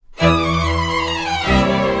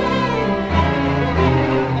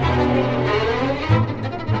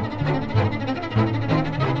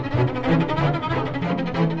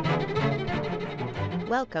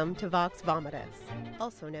Welcome to Vox Vomitus,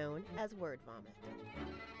 also known as Word Vomit.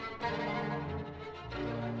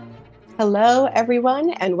 Hello,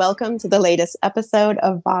 everyone, and welcome to the latest episode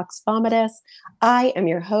of Vox Vomitus. I am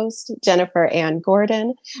your host, Jennifer Ann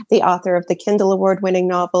Gordon, the author of the Kindle Award-winning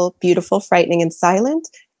novel Beautiful, Frightening, and Silent,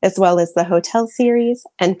 as well as the Hotel series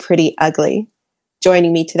and Pretty Ugly.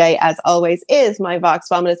 Joining me today, as always, is my Vox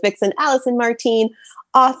Vomitus vixen, Allison Martine,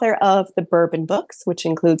 author of The Bourbon Books, which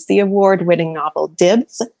includes the award-winning novel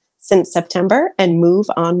Dibs, Since September, and Move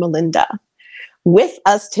on Melinda. With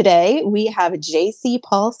us today, we have J.C.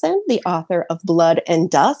 Paulson, the author of Blood and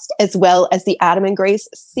Dust, as well as the Adam and Grace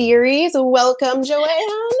series. Welcome, Joanne.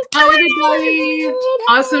 Hi, everybody.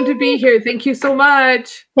 Awesome to be here. Thank you so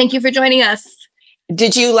much. Thank you for joining us.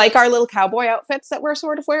 Did you like our little cowboy outfits that we're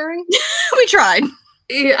sort of wearing? We tried.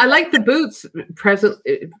 I like the boots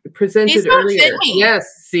presented earlier. Yes,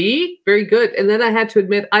 see? Very good. And then I had to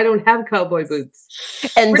admit, I don't have cowboy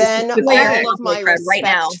boots. And then all of my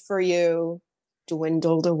respect for you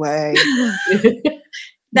dwindled away.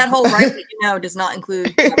 That whole right does not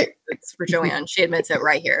include boots for Joanne. She admits it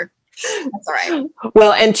right here. That's all right.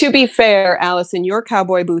 Well, and to be fair, Allison, your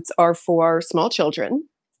cowboy boots are for small children.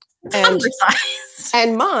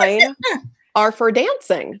 And mine are for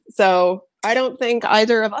dancing. So I don't think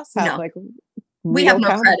either of us have we have no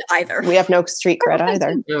cred either. We have no street cred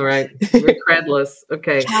either. All right. We're credless.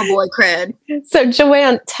 Okay. Cowboy cred. So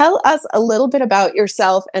Joanne, tell us a little bit about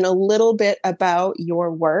yourself and a little bit about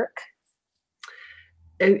your work.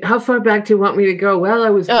 And how far back do you want me to go? Well, I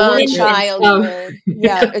was born childhood.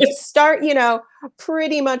 Yeah. Start,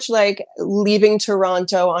 pretty much like leaving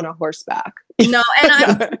Toronto on a horseback. No, and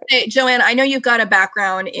I say, Joanne, I know you've got a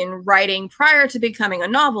background in writing prior to becoming a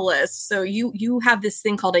novelist. So you have this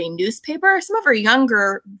thing called a newspaper. Some of our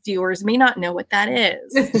younger viewers may not know what that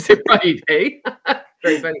is. Right, hey?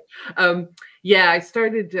 Very funny. I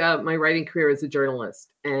started my writing career as a journalist,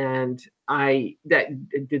 and I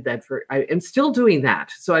am still doing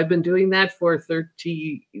that. So I've been doing that for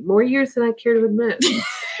 30 more years than I care to admit.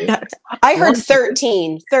 I heard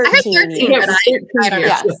 13. 13. I heard 13, but I don't know.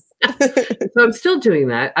 Yes. So I'm still doing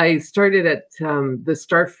that. I started at the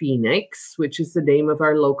Star Phoenix, which is the name of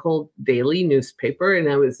our local daily newspaper, and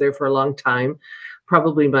I was there for a long time.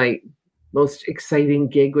 Probably my most exciting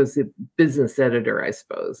gig was the business editor, I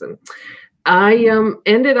suppose. And I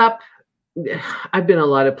ended up, I've been a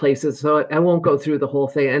lot of places, so I won't go through the whole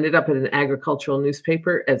thing. I ended up at an agricultural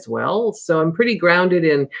newspaper as well. So I'm pretty grounded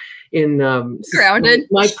in grounded.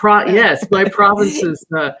 My province's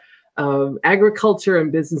agriculture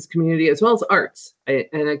and business community, as well as arts.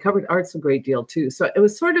 And I covered arts a great deal too. So it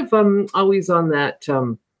was sort of always on that.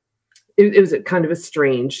 It was a kind of a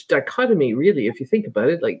strange dichotomy, really, if you think about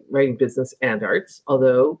it, like writing business and arts,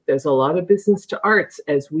 although there's a lot of business to arts,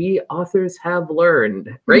 as we authors have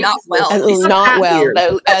learned. Right? Not well.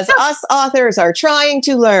 As us authors are trying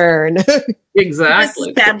to learn.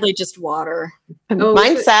 Exactly. Sadly, just water.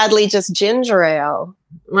 Mine's sadly just ginger ale.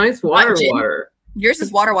 Mine's water. Yours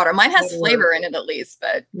is water. Mine has flavor in it, at least,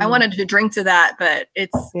 but I wanted to drink to that, but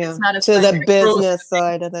it's not as to the business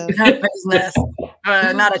side of this. Business,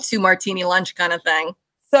 not a 2 martini lunch kind of thing.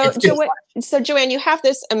 So Joanne, you have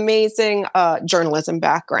this amazing journalism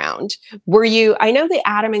background. I know the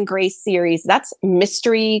Adam and Grace series, that's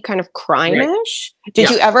mystery, kind of crime-ish. Right. Did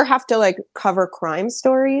you ever have to cover crime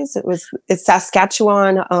stories? Is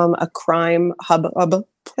Saskatchewan a crime hub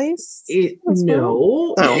place?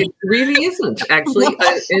 No, it really isn't actually,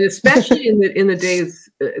 and especially in the days,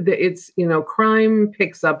 it's crime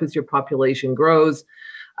picks up as your population grows,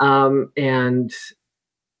 and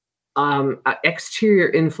exterior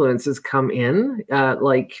influences come in,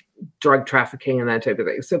 like drug trafficking and that type of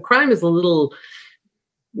thing. So crime is a little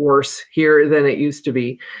worse here than it used to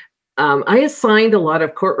be. I assigned a lot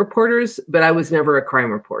of court reporters, but I was never a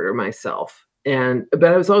crime reporter myself. But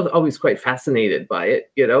I was always quite fascinated by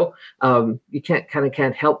it. You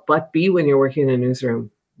can't help but be when you're working in a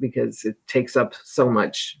newsroom, because it takes up so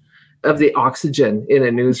much of the oxygen in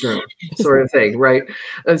a newsroom, sort of thing, right?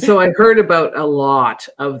 So I heard about a lot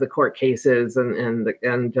of the court cases and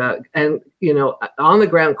on the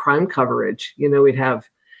ground crime coverage. We'd have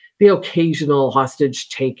the occasional hostage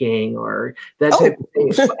taking or that type of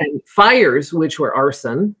thing, and fires, which were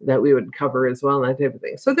arson, that we would cover as well, and that type of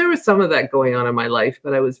thing. So there was some of that going on in my life,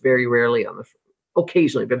 but I was very rarely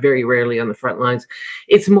occasionally, but very rarely on the front lines.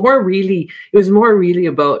 It was more really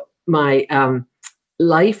about my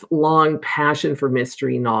lifelong passion for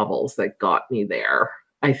mystery novels that got me there.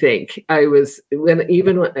 I think I was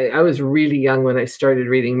really young when I started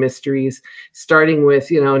reading mysteries, starting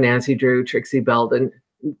with Nancy Drew, Trixie Belden,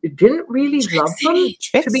 didn't really love them, to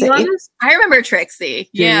Trixie. be honest. I remember Trixie.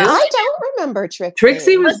 Do Yeah. you? I don't remember Trixie.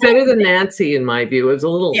 Trixie was better than Nancy in my view. It was a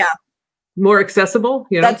little more accessible.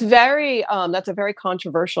 You know, That's a very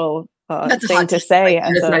controversial That's a thing hot to take. say.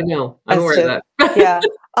 yes, I know. I'm as aware to- of that. Yeah.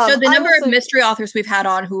 So the I number also- of mystery authors we've had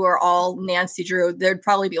on who are all Nancy Drew, there'd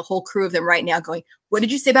probably be a whole crew of them right now going, "What did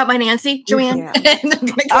you say about my Nancy, Joanne?" Yeah. And they're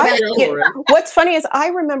gonna come I- out. Right. What's funny is I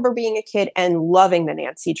remember being a kid and loving the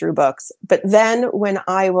Nancy Drew books, but then when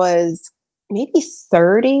I was maybe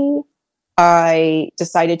 30, I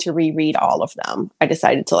decided to reread all of them. I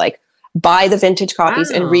decided to like buy the vintage copies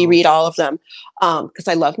and Wow. reread all of them because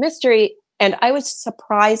I love mystery. And I was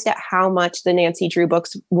surprised at how much the Nancy Drew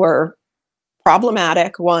books were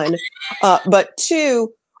problematic, one, but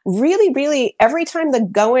two, really, really, every time the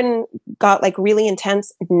going got like really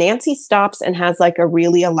intense, Nancy stops and has like a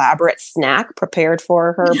really elaborate snack prepared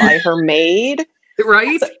for her by her maid.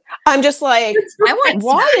 Right? So I'm just like, I want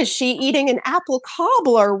why snacks. is she eating an apple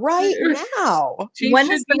cobbler right now? She When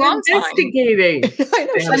should is the be wrong time? investigating. I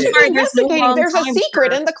know Damn she's it. Sorry, there's no investigating. wrong There's a time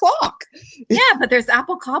secret for- in the clock. Yeah, but there's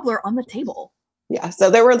apple cobbler on the table. Yeah, so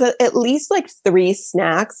there were at least like three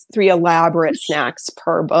elaborate snacks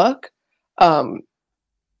per book.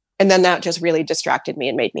 And then that just really distracted me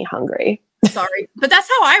and made me hungry. Sorry, but that's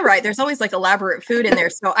how I write. There's always like elaborate food in there,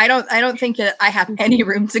 so I don't think that I have any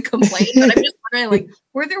room to complain. But I'm just wondering, like,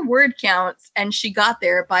 were there word counts, and she got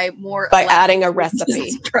there by adding a recipe.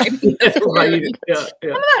 describing the Right. word. Yeah, yeah.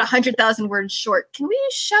 I'm about 100,000 words short. Can we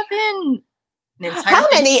shove in an entire How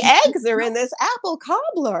many thing? eggs are in this apple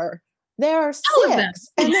cobbler? There are All of them.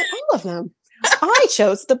 6, and then all of them. I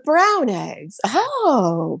chose the brown eggs.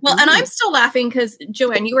 Oh, Well, and I'm still laughing because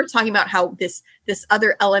Joanne, you were talking about how this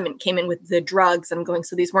other element came in with the drugs. I'm going,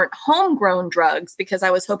 so these weren't homegrown drugs because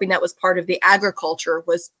I was hoping that was part of the agriculture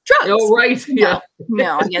was drugs. Oh, right. Yeah.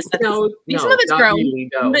 No, I guess that's No, some of it's not grown, really,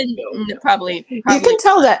 no, but no. probably. You can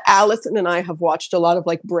tell that Allison and I have watched a lot of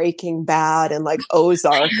like Breaking Bad and like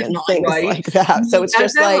Ozark and things Right. like that. So it's As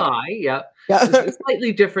just am like, I, yeah. yeah. It's a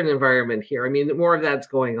slightly different environment here. I mean, more of that's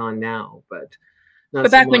going on now, but not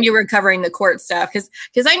But so back when much. you were covering the court stuff, because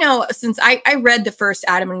I know since I read the first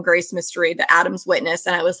Adam and Grace mystery, the Adam's Witness,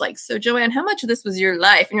 and I was like, so Joanne, how much of this was your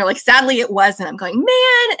life? And you're like, sadly it wasn't. I'm going,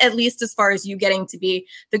 man, at least as far as you getting to be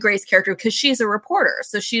the Grace character, because she's a reporter.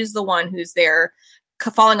 So she's the one who's there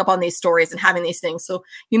following up on these stories and having these things. So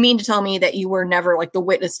you mean to tell me that you were never like the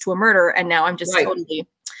witness to a murder, and now I'm just Right. totally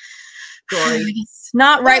Sorry. it's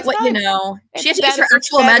not right That's what you fine. know. She had It's to use her better- it's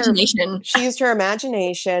actual better. imagination. She used her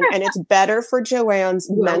imagination, and it's better for Joanne's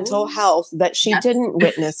Well, mental health that she yes. didn't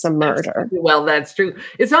witness a murder. Well, that's true.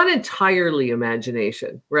 It's not entirely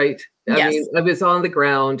imagination, right? I Yes. mean, I was on the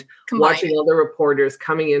ground Combined. watching all the reporters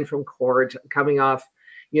coming in from court, coming off,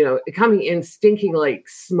 coming in stinking like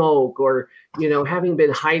smoke, or, having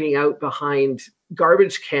been hiding out behind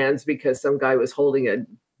garbage cans because some guy was holding a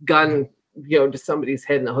gun, to somebody's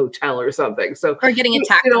head in a hotel or something. So, Or getting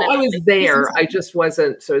attacked. I was there. I just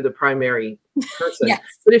wasn't sort of the primary person. Yes.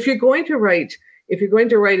 But if you're going to write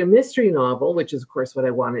a mystery novel, which is of course what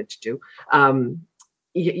I wanted to do,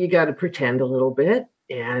 you got to pretend a little bit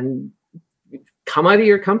and come out of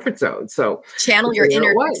your comfort zone. So Channel your figure out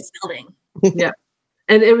inner why. selling.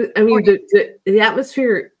 And it was, the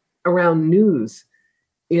atmosphere around news,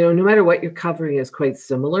 no matter what you're covering, is quite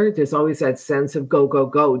similar. There's always that sense of go, go,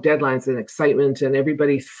 go, deadlines and excitement, and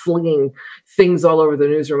everybody flinging things all over the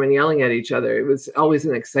newsroom and yelling at each other. It was always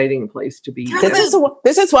an exciting place to be.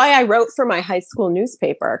 This is why I wrote for my high school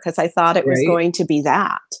newspaper, because I thought it was Right. going to be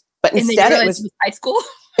that. But And then you instead, it realized was high school.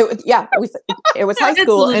 it was high That's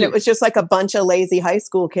school, and hilarious. it was just like a bunch of lazy high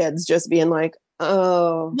school kids just being like,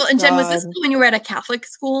 "Oh." Well, and Jen, was this God." when you were at a Catholic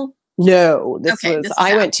school? No, Okay, this is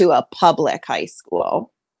I after. went to a public high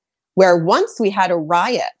school where once we had a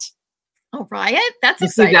riot. Oh, riot! That's See,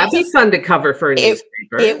 exciting. that'd be fun to cover for a It-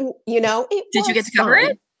 newspaper. It Did you get was to cover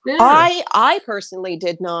fun. it? Yeah. I personally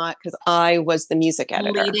did not, because I was the music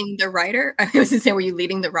editor. Leading the writer? I was going to say, were you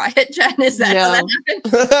leading the riot, Jen? Is that how No.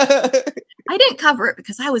 that happened? I didn't cover it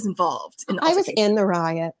because I was involved in the I was altercation. in the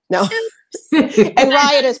riot. No. And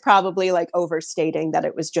riot is probably like overstating that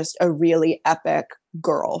it was just a really epic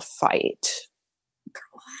girl fight.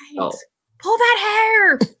 Right. Oh. Pull that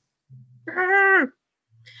hair.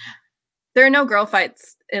 There are no girl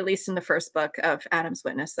fights, at least in the first book of Adam's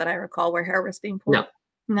Witness, that I recall, where hair was being pulled. No.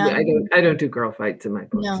 No. Yeah, I don't do girl fights in my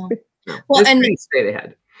books. No. No. Well, It's and- pretty straight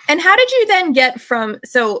ahead. And how did you then get from,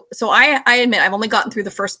 so I admit I've only gotten through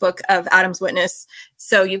the first book of Adam's Witness.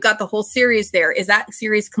 So you've got the whole series there. Is that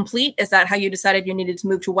series complete? Is that how you decided you needed to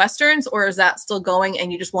move to Westerns, or is that still going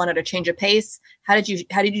and you just wanted a change of pace? How did you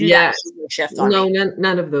do that shift on No,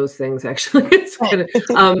 none of those things actually. It's kind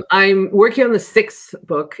of, I'm working on the 6th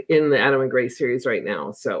book in the Adam and Grace series right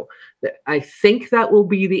now. So I think that will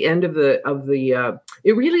be the end of the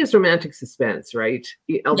it really is romantic suspense, right?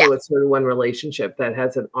 Although it's sort of one relationship that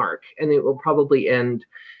has an arc, and it will probably end,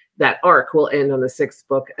 that arc will end on the 6th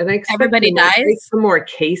book. And I expect everybody dies, some more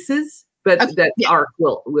cases, but that arc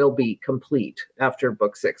will be complete after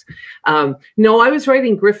book 6. No, I was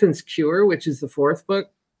writing Griffin's Cure, which is the 4th book,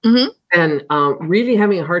 and really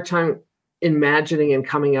having a hard time imagining and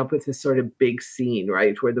coming up with this sort of big scene,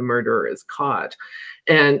 right, where the murderer is caught.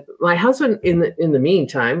 And my husband, in the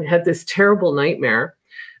meantime, had this terrible nightmare,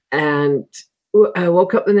 and I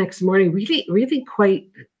woke up the next morning really, really quite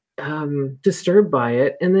disturbed by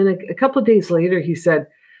it. And then a couple of days later, he said,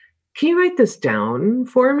 "Can you write this down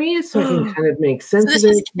for me so I can kind of make sense of it?" So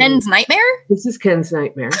this is Ken's nightmare? This is Ken's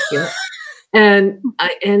nightmare, yeah. And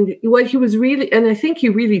what he was really, and I think he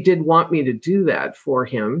really did want me to do that for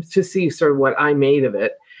him, to see sort of what I made of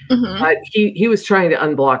it. But he was trying to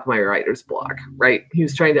unblock my writer's block, right? He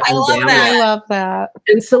was trying to undam it. I love that.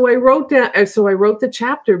 And so I wrote the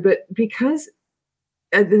chapter, but because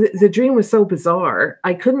the dream was so bizarre,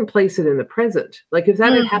 I couldn't place it in the present. Like if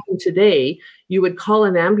that had happened today, you would call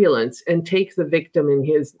an ambulance and take the victim in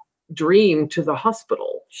his dream to the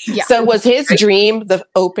hospital. Yeah. So was his dream the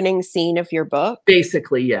opening scene of your book?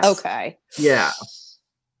 Basically, yes. Okay. Yeah.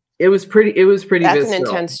 It was pretty That's visceral. An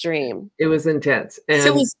intense dream. It was intense. And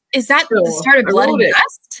so is that the start of Blood and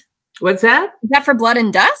Dust? What's that? Is that for Blood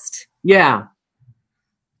and Dust? Yeah.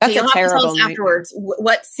 That's a terrible nightmare. Afterwards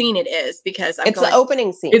what scene it is, because it's the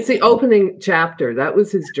opening scene. It's the opening chapter. That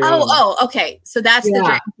was his dream. Oh, okay. So that's the dream.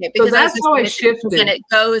 Okay, because so that's how I shifted. And it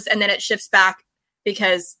goes and then it shifts back,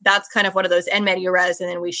 because that's kind of one of those en media res, and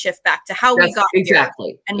then we shift back to how we got here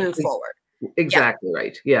and move forward. Exactly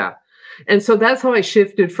right. Yeah. And so that's how I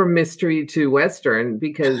shifted from mystery to Western,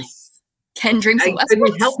 because Ken dreams of Westerns. I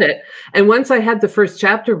couldn't help it. And once I had the first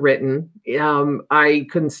chapter written, I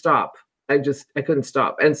couldn't stop. I couldn't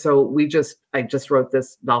stop. And so I just wrote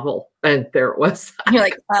this novel, and there it was. You're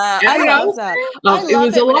like, I love that. It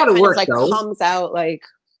was a lot of work, though. Comes out like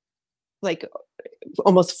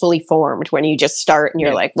almost fully formed when you just start and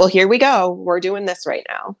you're like, well, here we go. We're doing this right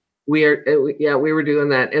now. We were doing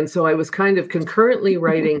that. And so I was kind of concurrently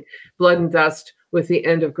writing Blood and Dust with the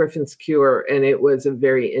end of Griffin's Cure. And it was a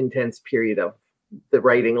very intense period of the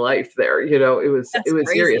writing life there. You know, it was crazy.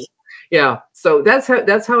 Serious. Yeah. So that's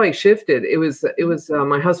how I shifted. It was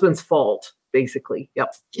my husband's fault, basically.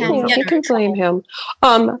 Yep. You can blame him.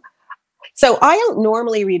 So I don't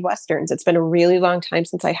normally read Westerns. It's been a really long time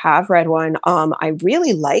since I have read one. I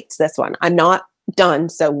really liked this one. I'm not done,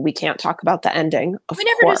 so we can't talk about the ending. We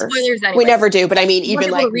never do spoilers anyway. We never do, but I mean,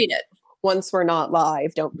 even like read it. Once we're not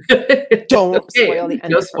live, don't spoil the ending.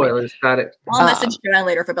 No spoilers. Got it. I'll message Joanne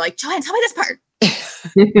later for like, Joanne, tell me this part.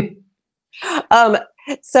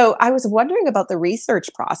 So I was wondering about the research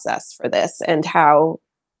process for this and how,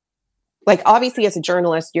 like, obviously as a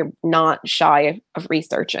journalist, you're not shy of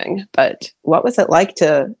researching, but what was it like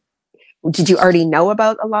did you already know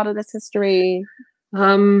about a lot of this history?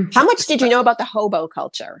 How much did you know about the hobo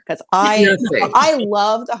culture? Because I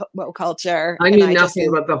love the hobo culture. I knew nothing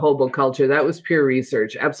about the hobo culture. That was pure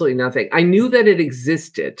research. Absolutely nothing. I knew that it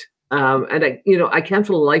existed. And I can't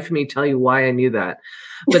for the life of me tell you why I knew that.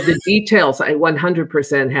 But the details I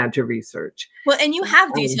 100% had to research. Well, and you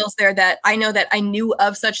have details there that I know that I knew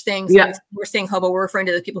of such things. Yeah. We're saying hobo, we're referring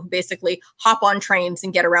to the people who basically hop on trains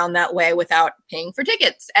and get around that way without paying for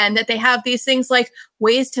tickets. And that they have these things like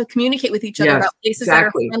ways to communicate with each other about places that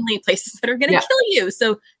are friendly, places that are going to kill you.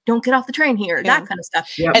 So don't get off the train here, that kind of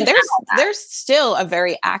stuff. Yeah. And there's still a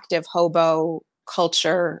very active hobo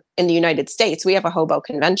culture in the United States. We have a hobo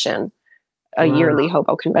convention, a yearly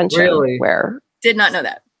hobo convention. Really? Where did not know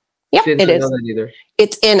that. Yeah, Didn't know that either.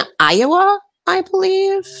 It's in Iowa, I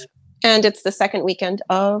believe, and it's the second weekend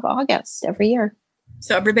of August every year.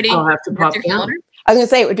 So everybody, I'll have to pop down. I was going to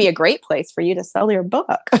say it would be a great place for you to sell your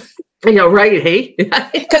book. Right? Hey,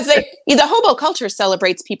 because the hobo culture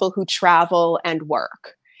celebrates people who travel and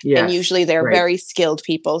work. Yes, and usually they're very skilled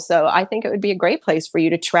people. So I think it would be a great place for you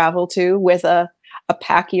to travel to with a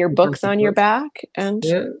pack of your books on your back. And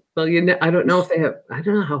well, I don't know if they have. I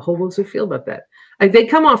don't know how hobos would feel about that. They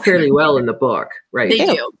come off fairly well in the book, right? They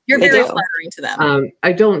do. You're very flattering to them.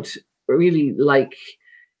 I don't really like.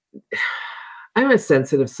 I'm I'm a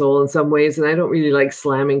sensitive soul in some ways, and I don't really like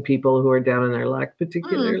slamming people who are down on their luck,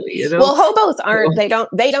 particularly. You know, well, hobos aren't. They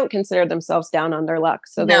don't consider themselves down on their luck.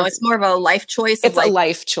 So no, it's more of a life choice. It's a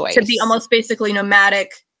life choice to be almost basically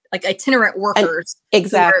nomadic, like itinerant workers,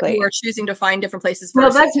 exactly, who are choosing to find different places.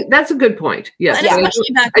 Well, that's a good point. Yes, and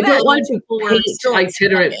especially back I then, don't want to paint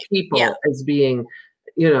itinerant people as being,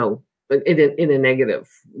 you know, in a negative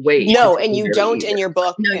way. No, and you don't in your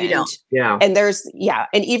book. No, you don't. Yeah, and there's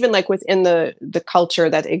and even like within the culture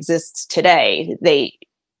that exists today,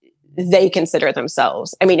 they consider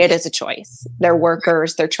themselves. I mean, it is a choice. They're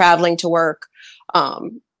workers. They're traveling to work,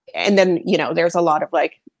 and then there's a lot of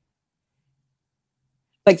like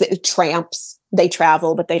the tramps. They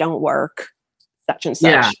travel, but they don't work. Such and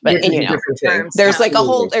such. Yeah, but there's like a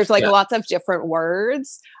whole. There's like lots of different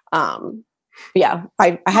words. Yeah,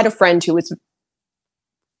 I had a friend who was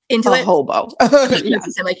into a hobo.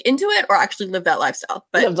 Yes. Like into it, or actually live that lifestyle.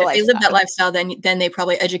 But if they live that lifestyle, then they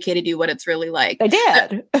probably educated you what it's really like. They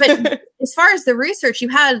did. But as far as the research, you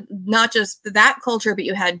had not just that culture, but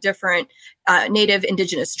you had different native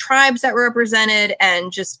indigenous tribes that were represented,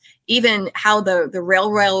 and just even how the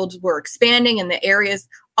railroads were expanding in the areas.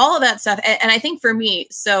 All of that stuff. And I think for me,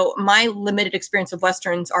 so my limited experience of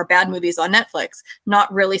Westerns are bad movies on Netflix,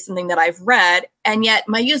 not really something that I've read. And yet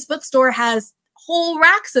my used bookstore has whole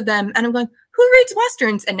racks of them. And I'm going, who reads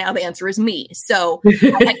Westerns? And now the answer is me. So I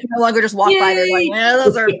can no longer just walk by there going, yeah,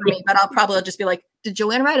 those are for me. But I'll probably just be like, did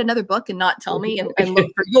Joanne write another book and not tell me and look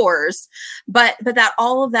for yours? But that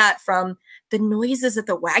all of that, from the noises that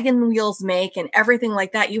the wagon wheels make and everything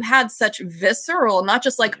like that, you had such visceral, not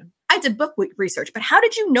just like, I did book research, but how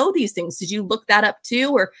did you know these things? Did you look that up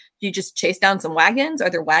too? Or did you just chase down some wagons? Are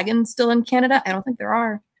there wagons still in Canada? I don't think there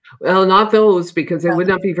are. Well, not those, because they would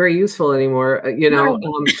not be very useful anymore.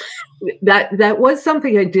 That was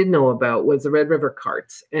something I did know about, was the Red River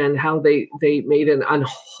carts and how they made an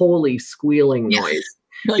unholy squealing noise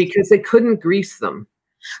because they couldn't grease them.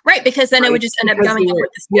 Right, because then it would just end up gumming up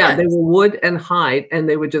with the skins. Yeah, they were wood and hide, and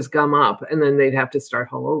they would just gum up, and then they'd have to start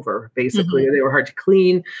all over, basically. They were hard to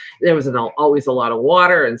clean. There was always a lot of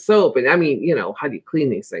water and soap, and I mean, how do you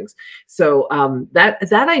clean these things? So that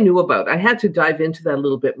I knew about. I had to dive into that a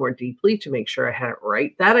little bit more deeply to make sure I had it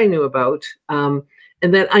right. That I knew about. And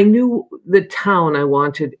then I knew the town I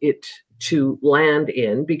wanted it to land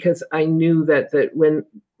in, because I knew that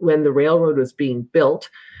when the railroad was being built,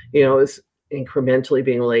 it was incrementally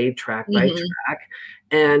being laid track by track,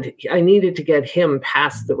 and I needed to get him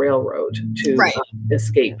past the railroad to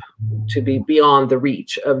escape, to be beyond the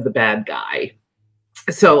reach of the bad guy.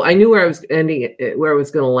 So I knew where I was where I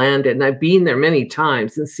was going to land it, and I've been there many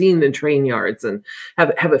times and seen the train yards and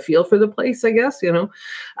have a feel for the place, I guess,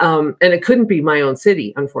 and it couldn't be my own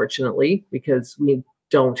city, unfortunately, because we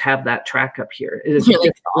don't have that track up here. It is a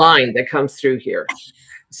different line that comes through here.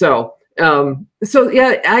 So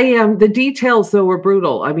the details though were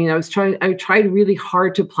brutal. I mean, I tried really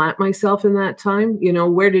hard to plant myself in that time.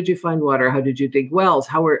 Where did you find water? How did you dig wells?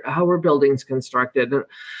 How were buildings constructed?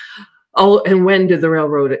 And when did the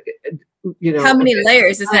railroad, how many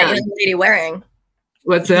layers is that young lady wearing?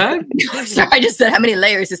 What's that? Sorry, I just said, how many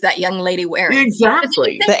layers is that young lady wearing?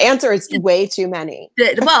 Exactly. The answer is way too many.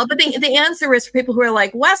 But the answer is for people who are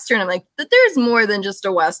like Western. I'm like, that there's more than just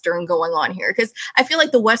a Western going on here, because I feel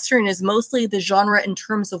like the Western is mostly the genre in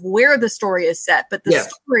terms of where the story is set, but the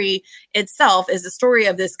story itself is the story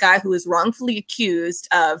of this guy who is wrongfully accused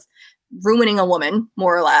of ruining a woman,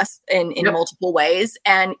 more or less, in multiple ways,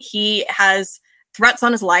 and he has threats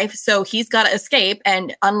on his life, so he's got to escape.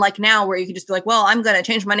 And unlike now, where you can just be like, well, I'm going to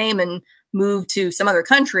change my name and move to some other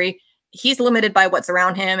country, he's limited by what's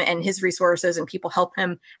around him and his resources, and people help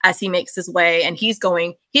him as he makes his way. And he's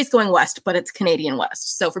going west, but it's Canadian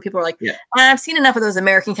West. So for people who are like, I've seen enough of those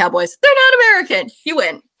American cowboys. They're not American. You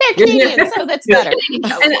win. They're Canadian, so that's better.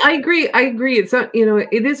 And I agree. It's not,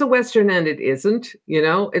 it is a Western and it isn't,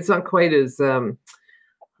 it's not quite as,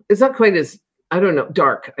 I don't know,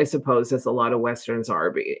 dark, I suppose, as a lot of Westerns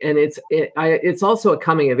are. And it's also a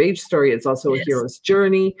coming of age story. It's also a hero's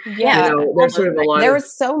journey. Yeah. There's sort of a lot. There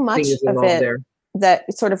was so much of it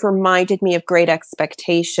that sort of reminded me of Great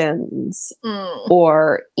Expectations,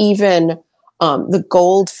 or even The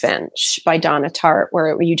Goldfinch by Donna Tartt,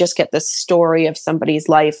 where you just get the story of somebody's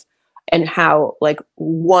life and how like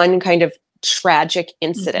one kind of tragic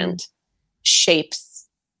incident shapes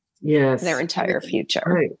their entire future.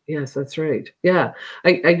 Right. Yes, that's right. Yeah.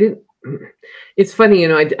 I didn't, it's funny,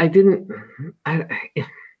 I didn't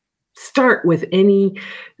start with any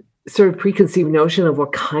sort of preconceived notion of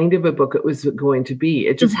what kind of a book it was going to be.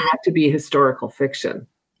 It just had to be historical fiction.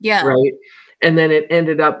 Yeah. Right. And then it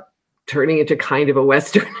ended up turning into kind of a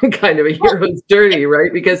Western, kind of a hero's journey,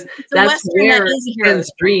 right? Because that's where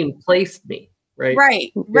Ken's dream placed me.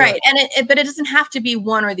 Right. Right. And but it doesn't have to be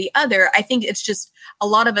one or the other. I think it's just a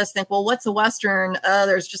lot of us think, well, what's a Western?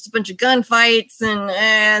 There's just a bunch of gunfights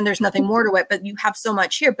and there's nothing more to it. But you have so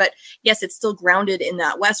much here. But yes, it's still grounded in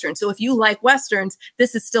that Western. So if you like Westerns,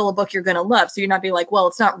 this is still a book you're going to love. So you're not be like, well,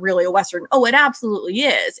 it's not really a Western. Oh, it absolutely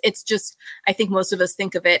is. It's just, I think most of us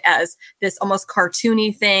think of it as this almost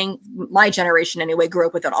cartoony thing. My generation anyway grew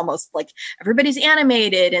up with it almost like everybody's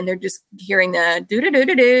animated and they're just hearing the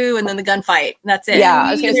do-do-do-do-do and then the gunfight. That's it. Yeah,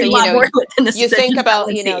 I was going to say, you think about,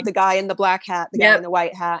 the guy in the black hat, the guy in the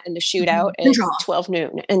white hat, and the shootout, and 12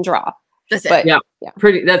 noon, and draw. That's it.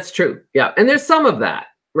 But, that's true. Yeah, and there's some of that,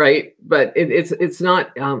 right? But it's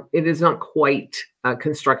not. It is not quite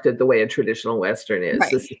constructed the way a traditional Western is.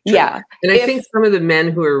 Right. This is Yeah, and I think some of the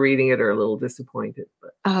men who are reading it are a little disappointed.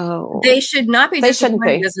 But they should not be. They shouldn't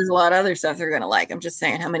be. Because there's a lot of other stuff they're going to like. I'm just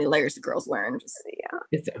saying how many layers the girl's wearing.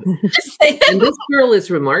 And this girl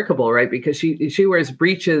is remarkable, right? Because she wears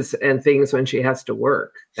breeches and things when she has to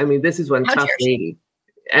work. I mean, this is one tough lady.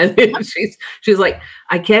 And she's like,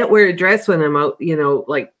 I can't wear a dress when I'm out,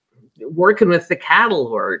 like working with the cattle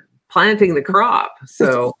or planting the crop.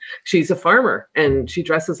 So she's a farmer and she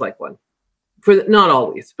dresses like one. Not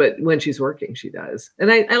always, but when she's working, she does.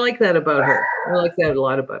 And I like that about her. I like that a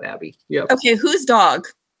lot about Abby. Yep. Okay, whose dog?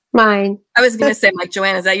 Mine. I was going to say, like,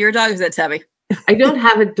 Joanne, is that your dog or is that Tabby? I don't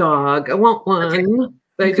have a dog. I want one. Okay.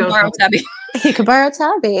 But I don't borrow Tabby. He could borrow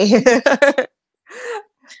Tabby.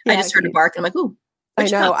 I just heard a bark and I'm like, ooh. I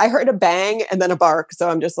know. I heard a bang and then a bark. So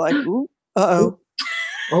I'm just like, ooh, uh-oh.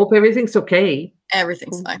 I hope everything's okay.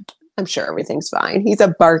 Everything's fine. I'm sure everything's fine. He's a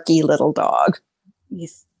barky little dog.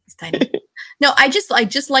 He's tiny. No, I just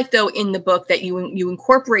like though in the book that you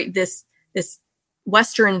incorporate this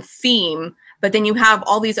Western theme, but then you have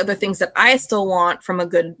all these other things that I still want from a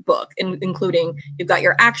good book, including you've got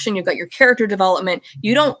your action, you've got your character development.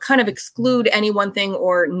 You don't kind of exclude any one thing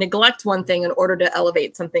or neglect one thing in order to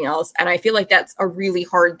elevate something else. And I feel like that's a really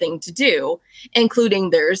hard thing to do,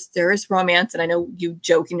 including there is romance. And I know you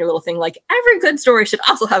joke in your little thing, like every good story should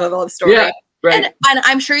also have a love story. Yeah. Right. And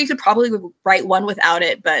I'm sure you could probably write one without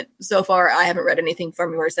it, but so far I haven't read anything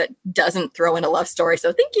from yours that doesn't throw in a love story.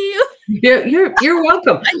 So thank you. Yeah, you're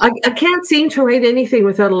welcome. I can't seem to write anything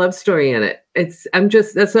without a love story in it.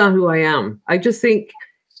 That's not who I am. I just think,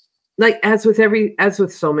 like as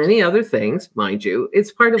with so many other things, mind you,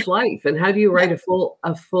 it's part of life. And how do you write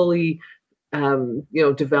a fully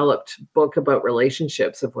developed book about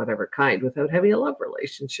relationships of whatever kind without having a love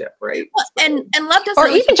relationship, right? Well, and love doesn't, or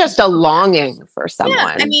even just a longing for someone.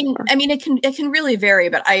 Yeah, I mean, it can really vary.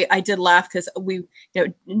 But I did laugh because we,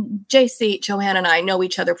 JC, Joanne, and I know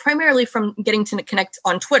each other primarily from getting to connect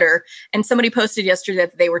on Twitter. And somebody posted yesterday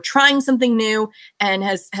that they were trying something new and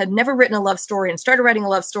had never written a love story and started writing a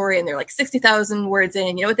love story, and they're like 60,000 words in.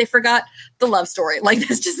 And you know what they forgot? The love story. Like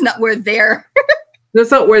that's just not where they're. That's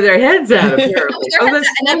not where their head's at, apparently. And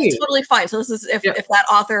that's totally fine. So this is if that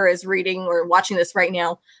author is reading or watching this right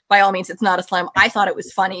now, by all means, it's not a slam. I thought it was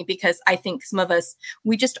funny because I think some of us,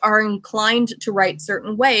 we just are inclined to write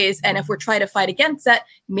certain ways. And if we're trying to fight against that,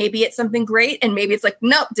 maybe it's something great. And maybe it's like,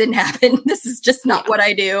 nope, didn't happen. This is just not what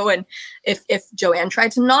I do. And if Joanne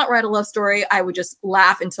tried to not write a love story, I would just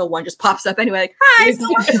laugh until one just pops up anyway. Like, hi, it's a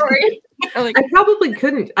love story. I probably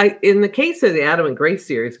couldn't. In the case of the Adam and Grace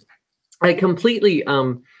series, I completely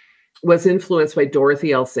was influenced by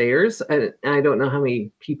Dorothy L. Sayers. And I don't know how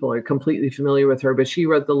many people are completely familiar with her, but she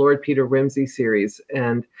wrote the Lord Peter Wimsey series.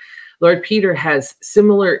 And Lord Peter has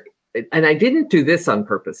similar, and I didn't do this on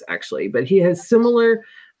purpose, actually, but he has similar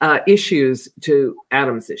issues to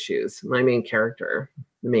Adam's issues, my main character,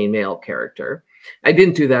 the main male character. I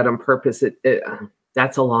didn't do that on purpose.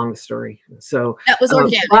 That's a long story. So that was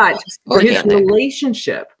organic. But his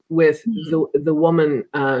relationship with the woman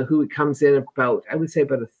who comes in about, I would say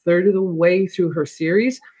about a third of the way through her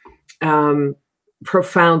series,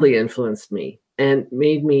 profoundly influenced me and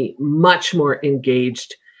made me much more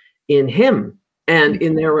engaged in him and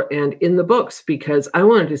in the books, because I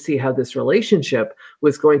wanted to see how this relationship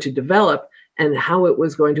was going to develop and how it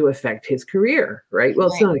was going to affect his career, right? Well,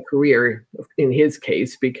 it's not a career in his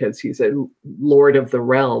case because he's a lord of the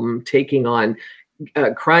realm taking on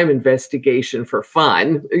crime investigation for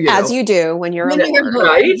fun. You do when you're a lord.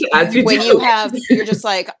 Right? As you when do. You're just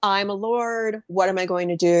like, I'm a lord. What am I going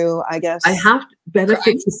to do? I guess I have to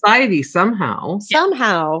benefit society somehow.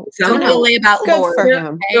 Somehow. Totally about Good lord. for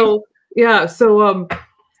him. So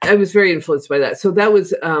I was very influenced by that. So that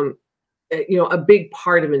was a big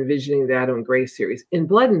part of envisioning the Adam and Grace series. In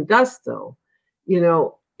Blood and Dust, though,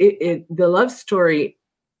 the love story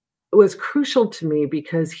was crucial to me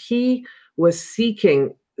because he was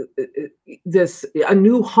seeking a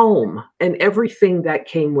new home and everything that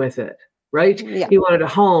came with it. Right? Yeah. He wanted a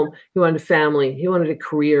home, he wanted a family, he wanted a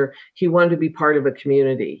career, he wanted to be part of a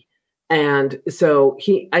community. And so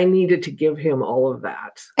I needed to give him all of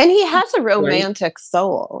that. And he has a romantic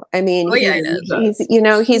soul. I mean, he's he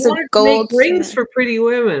a gold rings for pretty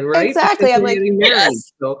women, right? Exactly. I'm like,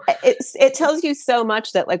 yes. So. It tells you so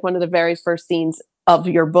much that like one of the very first scenes of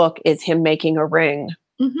your book is him making a ring,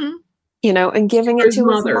 and giving it to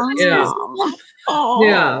his mother. Yeah. Oh.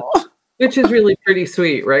 Yeah. Which is really pretty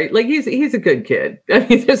sweet, right? Like he's a good kid. I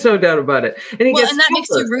mean, there's no doubt about it. And that makes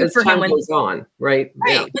you root for him when goes on, right?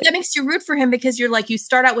 Right. Yeah. But that makes you root for him because you're like, you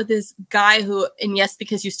start out with this guy who, and yes,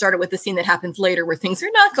 because you started with the scene that happens later where things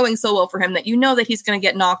are not going so well for him, that you know that he's going to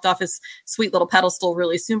get knocked off his sweet little pedestal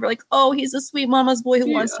really soon. We're like, oh, he's a sweet mama's boy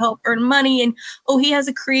who wants to help earn money, and he has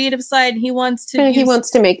a creative side and he wants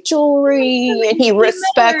to make jewelry and he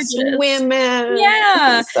respects women.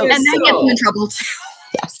 Yeah. And that gets him in trouble too.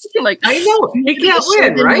 Yes. Like, I know he can't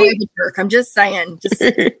win, right? Jerk. I'm just saying. Just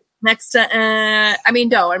next to,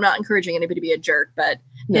 no, I'm not encouraging anybody to be a jerk, but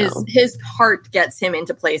his heart gets him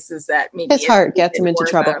into places that maybe his heart gets him into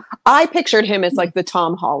trouble. I pictured him as like the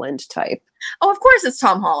Tom Holland type. Oh, of course, it's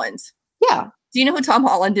Tom Holland. Yeah. Do you know who Tom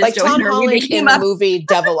Holland is? Like Tom Holland in the movie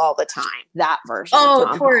Devil All the Time. That version.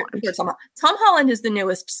 Oh, poor Tom Holland. Tom Holland is the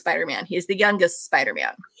newest Spider-Man. He is the youngest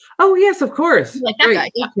Spider-Man. Oh yes, of course. Like that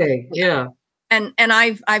guy. Yeah. Okay. Yeah. And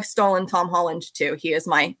I've stolen Tom Holland too. He is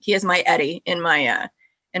my Eddie in my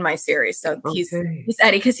series. So he's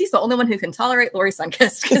Eddie because he's the only one who can tolerate Laurie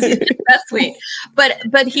Sunkist because he's that sweet.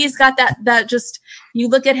 But he's got that just, you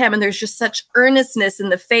look at him and there's just such earnestness in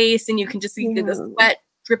the face and you can just see the sweat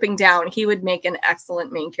dripping down. He would make an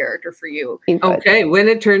excellent main character for you. Okay, when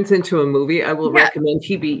it turns into a movie, I will recommend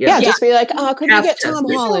he be. Just be like, could we get Tom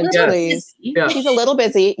Holland, please? Yeah. He's a little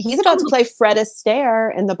busy. He's about to play Fred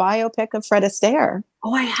Astaire in the biopic of Fred Astaire.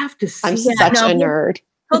 Oh, I have to see. I'm such a nerd.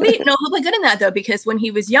 He'll be good in that though, because when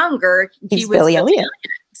he was younger, he was Billy Elliot.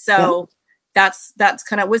 So that's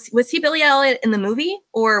kind of was he Billy Elliot in the movie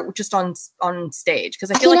or just on stage?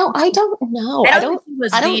 Because I feel I don't know. I don't think he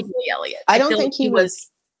was Billy Elliot. I don't think he was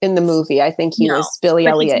in the movie. I think he was Billy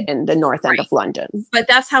Elliot in the North End of London. But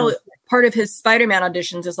that's how part of his Spider-Man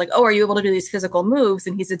auditions is like, oh, are you able to do these physical moves?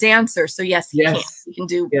 And he's a dancer, so he can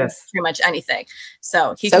do pretty much anything.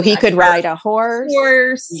 So he could ride a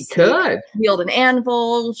horse. He could wield an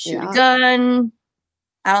anvil, shoot a gun.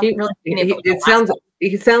 I don't really think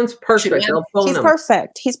he sounds perfect.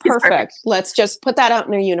 He's perfect. Let's just put that out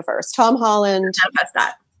in the universe. Tom Holland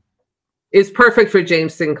is perfect for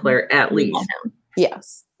James Sinclair, at least.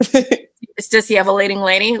 Yes. Does he have a leading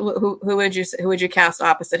lady? Who would you cast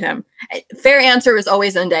opposite him? Fair answer is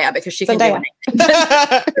always Zendaya because she can do anything.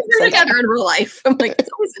 They're together in real life. I'm like, it's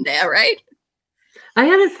always Zendaya, right? I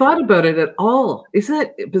haven't thought about it at all. Isn't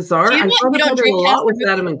that bizarre? I thought about it a lot with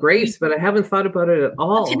Adam and Grace, but I haven't thought about it at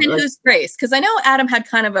all. Okay, then who's Grace? Because I know Adam had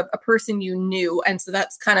kind of a person you knew, and so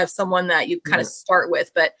that's kind of someone that you kind of start with.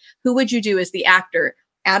 But who would you do as the actor?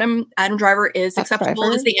 Adam Driver is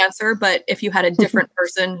acceptable as the answer, but if you had a different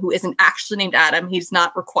person who isn't actually named Adam, he's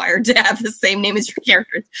not required to have the same name as your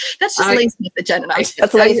characters. That's just laziness that Jen and I do.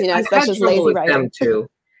 That's laziness. That's just lazy writing. Them too.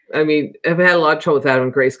 I mean, I've had a lot of trouble with Adam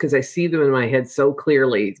and Grace because I see them in my head so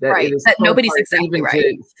clearly that it is nobody's exactly right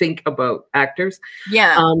to think about actors.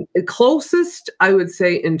 Yeah. The closest I would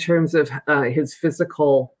say in terms of his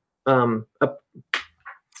physical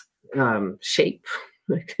shape.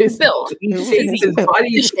 His build. His body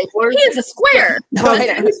he is a square.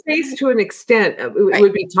 His face, to an extent, it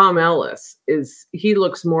would be Tom Ellis. He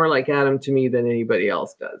looks more like Adam to me than anybody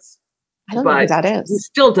else does. I don't know who that is. He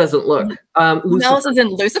still doesn't look. Tom Ellis is in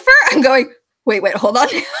Lucifer. I'm going. Wait, hold on.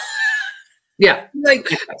 Yeah.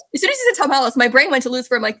 Like as soon as you said Tom Ellis, my brain went to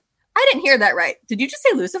Lucifer. I'm like, I didn't hear that right. Did you just say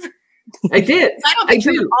Lucifer? I did. I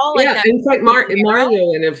do. All like that. In fact,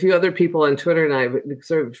 Mario and a few other people on Twitter and I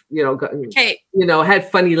sort of,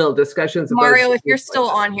 had funny little discussions about Mario, if you're still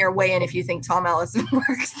on here, weigh in if you think Tom Ellis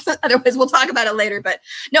works. Otherwise, we'll talk about it later. But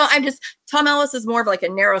no, Tom Ellis is more of like a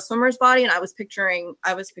narrow swimmer's body, and I was picturing.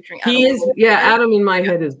 Adam he is, Adam in my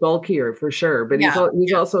head is bulkier for sure, but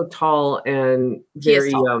he's also tall and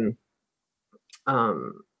very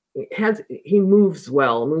he moves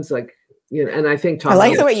well, moves like. And I think Tom. I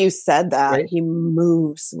like the way you said that. Right? He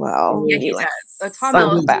moves well. Yeah, he does. So Tom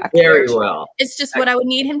Ellis back very well. It's just what I would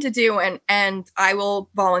need him to do, and I will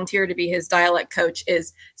volunteer to be his dialect coach.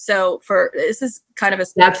 This is kind of a.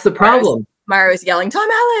 That's the problem. Mario's yelling, Tom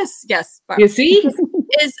Ellis. Yes. You see?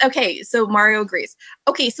 Is okay. So Mario agrees.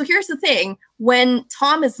 Okay. So here's the thing. When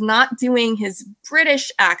Tom is not doing his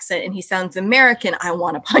British accent and he sounds American, I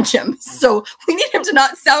want to punch him. So we need him to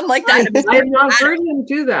not sound like that. I have not heard him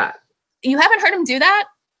do that. You haven't heard him do that?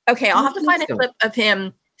 Okay. I'll have to find a so. clip of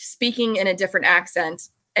him speaking in a different accent.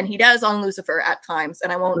 And he does on Lucifer at times.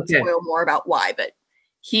 And I won't spoil more about why, but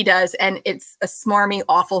he does, and it's a smarmy,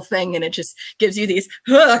 awful thing, and it just gives you these,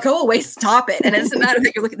 go away, stop it. And it doesn't matter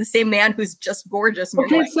that you're looking at the same man who's just gorgeous. And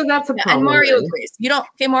okay, so that's a problem. And Mario agrees. You don't,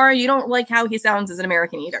 okay, Mario, you don't like how he sounds as an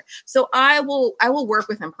American either. So I will work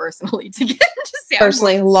with him personally to get him to sound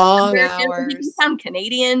personally long American. hours. He can sound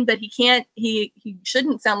Canadian, but he can't. He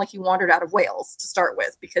shouldn't sound like he wandered out of Wales to start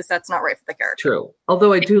with, because that's not right for the character. True.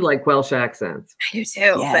 Although I do like Welsh accents. I do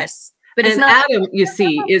too. Yes. But it's and not Adam, you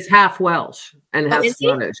see, is half Welsh and half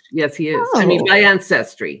Scottish. Yes, he is. I mean, by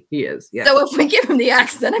ancestry, he is. Yes. So if we give him the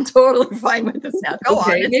accent, I'm totally fine with this now. Go on.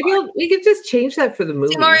 Maybe we could just change that for the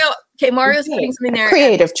movie. See, Mario. Okay, Mario's putting something there.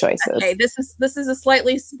 Creative choices. Okay, this is a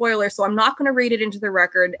slightly spoiler, so I'm not going to read it into the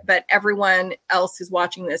record, but everyone else who's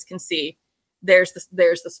watching this can see there's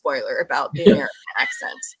the spoiler about the American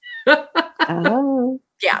accent. Oh.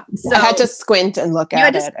 Yeah, so I had to squint and look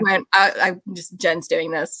at it. I just Jen's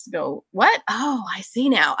doing this. Go, what? Oh, I see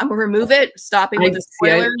now. I'm gonna remove it. Stopping with the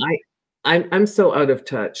spoiler. I'm so out of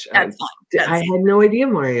touch. That's fine. I had no idea,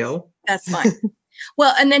 Mario. That's fine.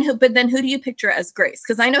 Well, and then who do you picture as Grace?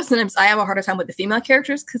 Because I know sometimes I have a harder time with the female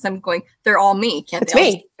characters because I'm going, they're all me. Can't it's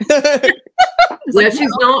they? Me. Yeah,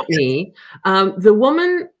 she's not me. The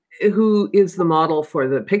woman who is the model for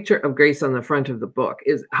the picture of Grace on the front of the book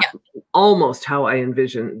is almost how I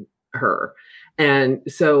envision her. And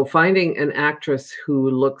so finding an actress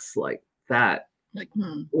who looks like that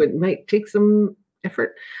might take some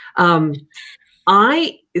effort.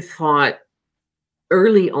 I thought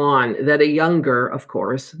early on that a younger, of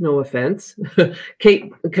course, no offense, Kate,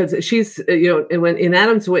 because she's, and when in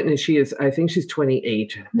Adam's Witness, I think she's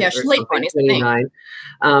 28. Yeah, she's late 20s, 29.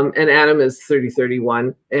 And Adam is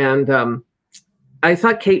 31. And I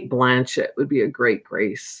thought Kate Blanchett would be a great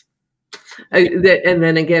Grace. And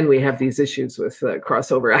then again, we have these issues with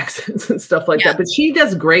crossover accents and stuff like that. But she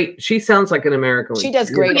does great. She sounds like an American. She does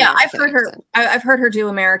great. Yeah, I've heard her. I've heard her do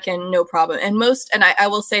American, no problem. And I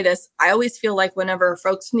will say this: I always feel like whenever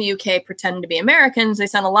folks from the UK pretend to be Americans, they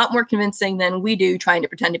sound a lot more convincing than we do trying to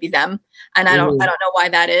pretend to be them. And I don't know why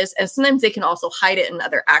that is. And sometimes they can also hide it in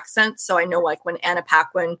other accents. So I know, like when Anna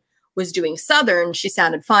Paquin was doing Southern, she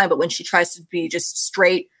sounded fine, but when she tries to be just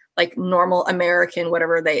straight, like normal American,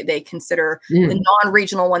 whatever they consider the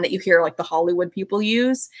non-regional one that you hear like the Hollywood people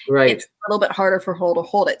use, it's a little bit harder for her to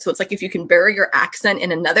hold it. So it's like if you can bury your accent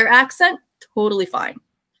in another accent, totally fine.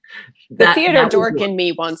 The theater dork in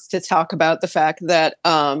me wants to talk about the fact that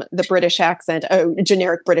the British accent, a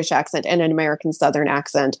generic British accent and an American Southern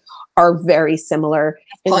accent are very similar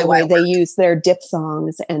in the way they use their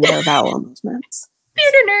diphthongs and their vowel movements.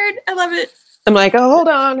 Theater nerd. I love it. I'm like, oh, hold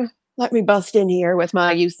on. Let me bust in here with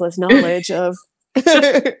my useless knowledge of.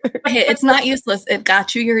 Hey, it's not useless. It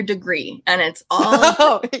got you your degree, and it's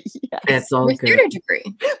all. It's all your good. theater degree.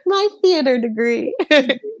 My theater degree.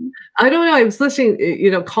 I don't know. I was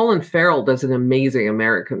listening. Colin Farrell does an amazing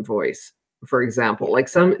American voice. For example, like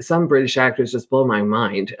some British actors just blow my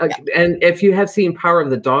mind. And if you have seen Power of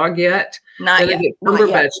the Dog yet, not yet.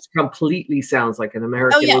 Cumberbatch completely sounds like an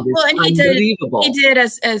American. Oh yeah, well, and he did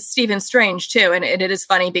as Stephen Strange too, and it is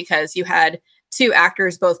funny because you had two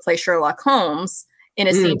actors both play Sherlock Holmes in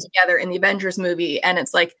a scene together in the Avengers movie, and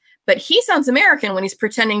it's like, but he sounds American when he's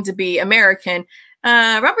pretending to be American.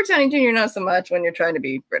 Robert Downey Jr. not so much when you're trying to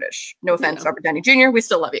be British. No offense, Robert Downey Jr. We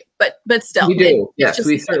still love you, but still, we do. Yes,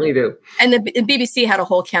 we certainly do. And the BBC had a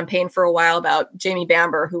whole campaign for a while about Jamie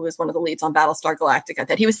Bamber, who was one of the leads on Battlestar Galactica,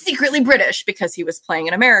 that he was secretly British because he was playing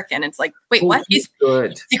an American. It's like, wait, what? He's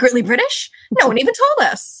secretly British? No one even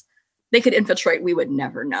told us. They could infiltrate. We would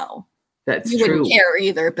never know. That's true. We wouldn't care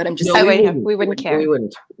either. But I'm just saying, we wouldn't care. We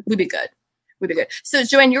wouldn't. We'd be good. We'd be good. So,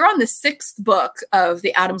 Joanne, you're on the 6th book of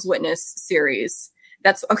the Adam's Witness series.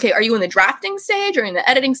 That's okay. Are you in the drafting stage or in the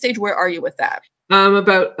editing stage? Where are you with that? I'm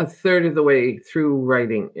about a third of the way through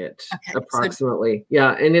writing it, approximately.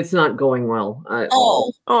 Yeah, and it's not going well. I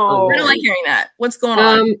don't like hearing that. What's going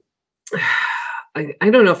on? I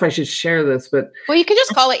don't know if I should share this, but you can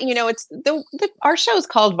just call it. It's our show is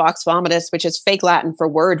called Vox Vomitus, which is fake Latin for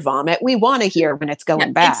word vomit. We want to hear when it's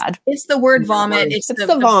going bad. It's the word vomit. It's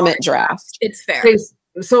the vomit draft. It's fair. Okay,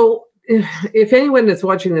 so if anyone is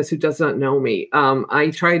watching this who does not know me,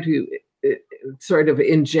 I try to sort of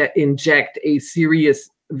inject a serious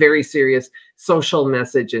very serious social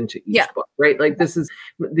message into each book, right? Like this is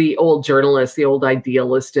the old journalist, the old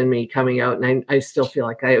idealist in me coming out, and I still feel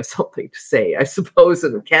like I have something to say, I suppose,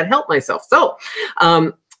 and can't help myself. So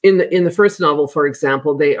in the first novel, for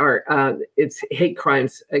example, they are it's hate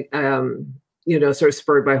crimes, sort of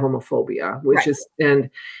spurred by homophobia, which is, and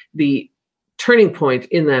the turning point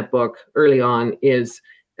in that book early on is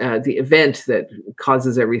the event that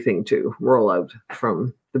causes everything to roll out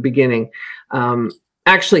from the beginning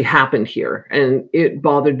actually happened here, and it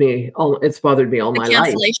bothered me. It's bothered me all my life.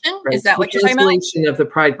 Cancellation? Right? Is that what you're talking about? Cancellation of the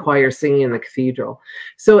Pride Choir singing in the cathedral.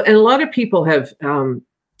 So, and a lot of people have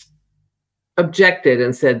objected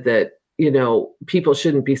and said that, people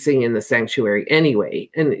shouldn't be singing in the sanctuary anyway.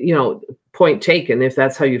 And, point taken, if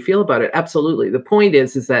that's how you feel about it, absolutely. The point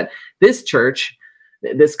is that this church,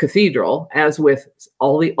 this cathedral, as with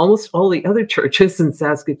almost all the other churches in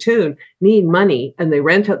Saskatoon, need money, and they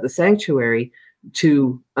rent out the sanctuary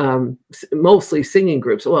to mostly singing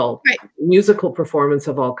groups. Well, musical performance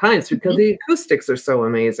of all kinds, because the acoustics are so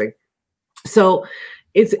amazing. So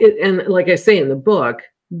and like I say in the book,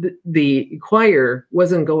 the choir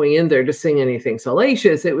wasn't going in there to sing anything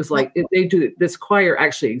salacious. It was like this choir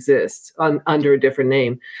actually exists under a different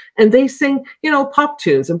name, and they sing, pop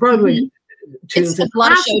tunes and Broadway tunes and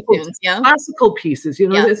classical pieces.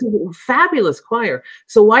 This is a fabulous choir.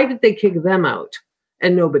 So why did they kick them out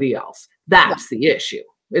and nobody else? That's the issue.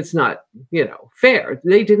 It's not, fair.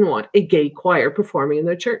 They didn't want a gay choir performing in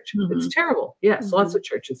their church. It's terrible. Yes, lots of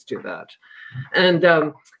churches do that.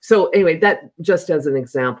 And so anyway, that just as an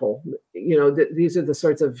example, these are the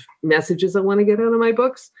sorts of messages I want to get out of my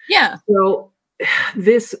books. Yeah. So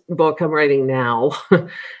this book I'm writing now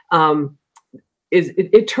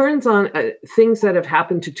it turns on things that have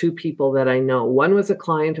happened to two people that I know. One was a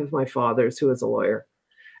client of my father's who is a lawyer,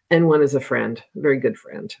 and one is a friend, a very good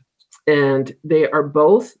friend. And they are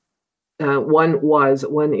both,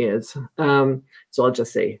 one is, so I'll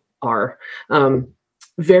just say are,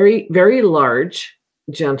 very, very large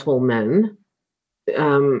gentlemen,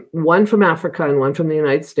 one from Africa and one from the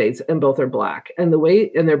United States, and both are Black. And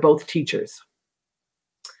they're both teachers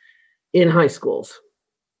in high schools.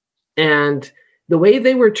 And the way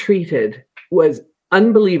they were treated was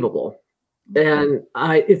unbelievable. And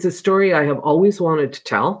it's a story I have always wanted to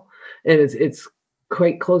tell. And it's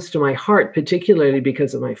quite close to my heart, particularly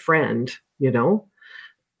because of my friend,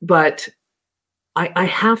 but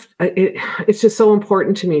it's just so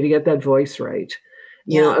important to me to get that voice right,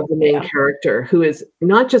 of the main character, who is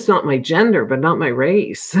not my gender, but not my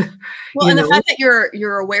race. Well, and the fact that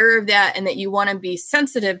you're aware of that and that you want to be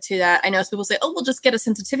sensitive to that. I know some people say, "Oh, we'll just get a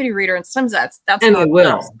sensitivity reader," and sometimes that's and I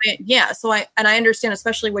will. Yeah. So I understand,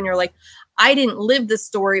 especially when you're like, I didn't live this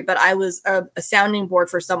story, but I was a sounding board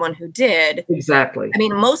for someone who did. Exactly. I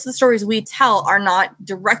mean, most of the stories we tell are not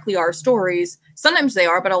directly our stories. Sometimes they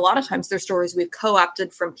are, but a lot of times they're stories we've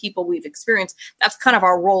co-opted from people we've experienced. That's kind of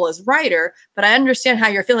our role as writer. But I understand how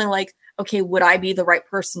you're feeling like, okay, would I be the right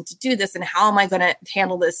person to do this? And how am I going to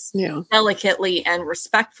handle this delicately and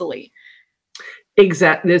respectfully?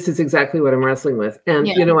 Exactly. This is exactly what I'm wrestling with. And,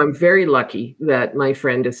 I'm very lucky that my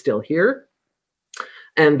friend is still here,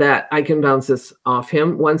 and that I can bounce this off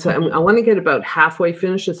him. Once I want to get about halfway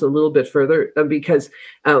finished, just a little bit further, because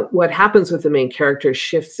what happens with the main character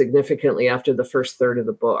shifts significantly after the first third of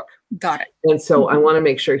the book. Got it. And so I want to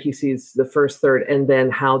make sure he sees the first third and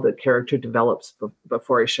then how the character develops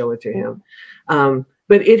before I show it to him.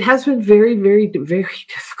 But it has been very, very, very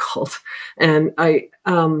difficult. And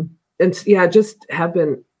just have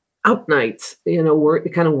been up nights,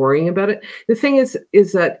 kind of worrying about it. The thing is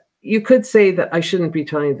that you could say that I shouldn't be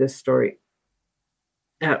telling this story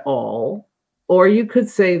at all, or you could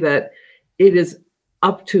say that it is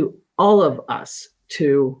up to all of us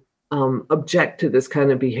to object to this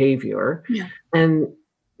kind of behavior. Yeah. And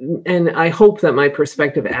I hope that my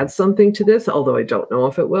perspective adds something to this, although I don't know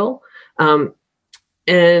if it will. And,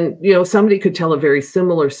 somebody could tell a very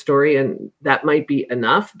similar story and that might be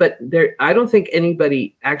enough, but I don't think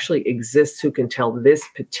anybody actually exists who can tell this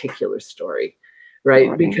particular story.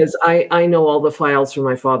 Right. Because I know all the files from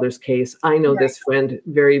my father's case. I know this friend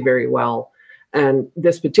very, very well. And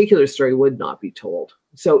this particular story would not be told.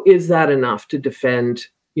 So is that enough to defend,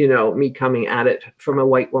 me coming at it from a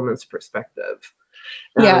white woman's perspective?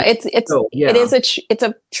 It's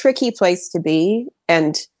a tricky place to be.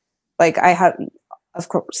 And like, I have, of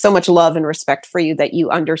course, so much love and respect for you that you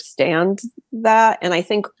understand that. And I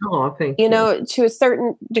think, thank you. To a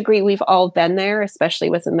certain degree, we've all been there, especially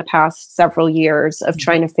within the past several years of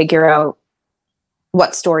trying to figure out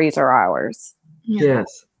what stories are ours.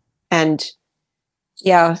 Yes. And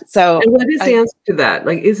Yeah. So and what is the answer to that?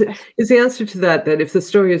 Like, is the answer to that if the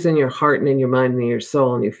story is in your heart and in your mind and in your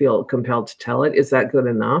soul and you feel compelled to tell it, is that good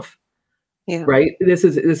enough? yeah. Right. This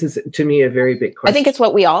is to me a very big question. I think it's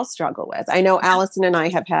what we all struggle with. I know Allison and I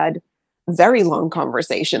have had very long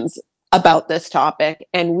conversations about this topic,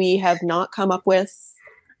 and we have not come up with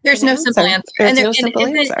There's no simple answer. There's no simple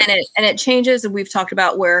answer. And it changes. And we've talked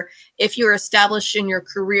about where if you're established in your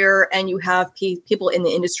career and you have people in the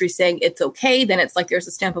industry saying it's okay, then it's like there's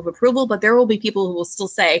a stamp of approval. But there will be people who will still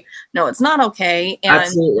say, no, it's not okay. And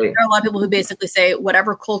Absolutely. there are a lot of people who basically say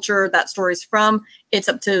whatever culture that story's from, it's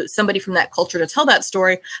up to somebody from that culture to tell that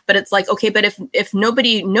story. But it's like, okay, but if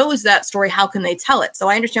nobody knows that story, how can they tell it? So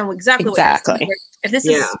I understand exactly. What you're saying. If this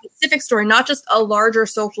is a specific story, not just a larger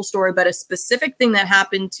social story, but a specific thing that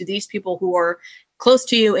happened to these people who are close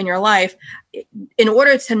to you in your life, in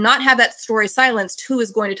order to not have that story silenced, who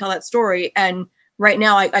is going to tell that story? And right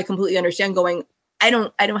now I completely understand going, I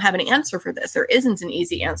don't have an answer for this. There isn't an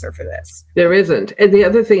easy answer for this. There isn't. And the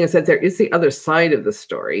other thing is that there is the other side of the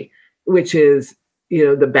story, which is,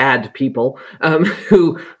 the bad people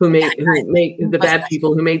who made the bad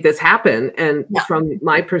people who made this happen. And from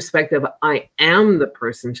my perspective, I am the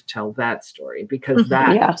person to tell that story because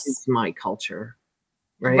that is my culture,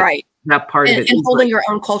 right? Right. That part of it, and holding your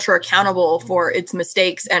own culture accountable for its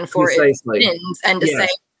mistakes and for its sins, and to say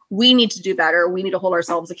we need to do better. We need to hold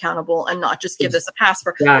ourselves accountable and not just give this a pass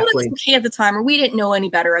for well, it was okay at the time, or we didn't know any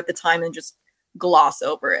better at the time, and just gloss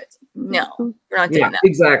over it. No, we're not doing that.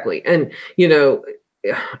 Exactly. And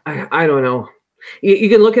I don't know. You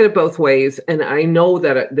can look at it both ways, and I know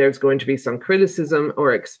that there's going to be some criticism,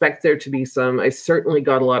 or expect there to be some. I certainly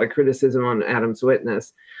got a lot of criticism on Adam's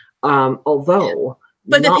Witness, although.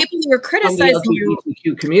 But the people who were criticizing you,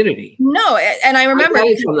 LGBTQ community. No, and I remember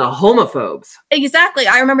from the homophobes. Exactly.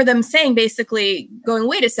 I remember them saying, basically going,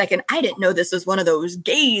 wait a second, I didn't know this was one of those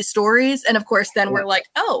gay stories. And of course, then we're like,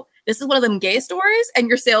 oh, this is one of them gay stories. And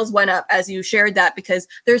your sales went up as you shared that, because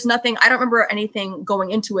there's nothing, I don't remember anything going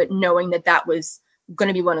into it knowing that that was going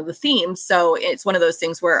to be one of the themes. So it's one of those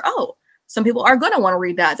things where, oh, some people are going to want to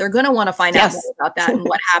read that. They're going to want to find out more about that and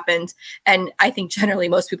what happened. And I think generally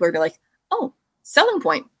most people are like, oh, selling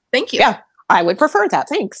point. Thank you. Yeah, I would prefer that.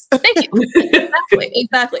 Thanks. Thank you.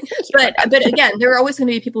 Exactly. But again, there are always going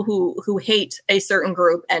to be people who hate a certain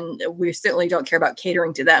group, and we certainly don't care about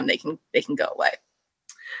catering to them. They can go away.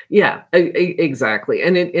 Yeah, exactly.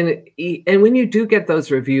 And and when you do get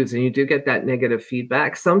those reviews and you do get that negative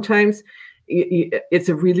feedback, sometimes it's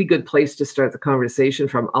a really good place to start the conversation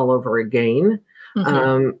from all over again.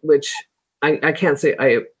 Which I can't say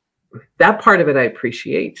that part of it I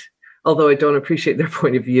appreciate. Although I don't appreciate their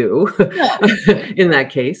point of view in that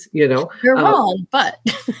case, You're wrong, but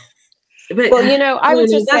well, I would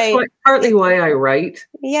just say partly why I write.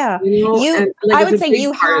 Yeah. I would say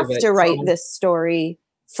you have to write this story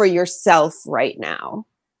for yourself right now.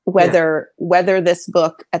 Whether this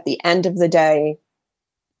book at the end of the day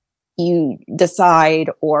you decide,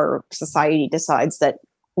 or society decides that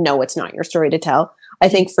no, it's not your story to tell. I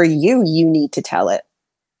think for you need to tell it.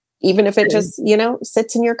 Even if it just,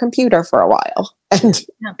 sits in your computer for a while. And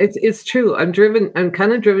it's true. I'm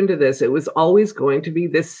kind of driven to this. It was always going to be,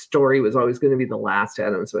 this story was always going to be the last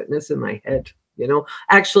Adam's Witness in my head.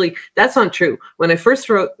 Actually, that's not true. When I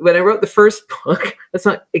wrote the first book, that's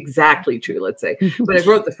not exactly true. Let's say when I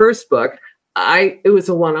wrote the first book, it was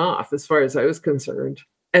a one-off as far as I was concerned.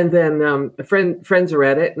 And then friends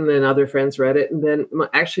read it, and then other friends read it. And then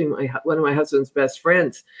one of my husband's best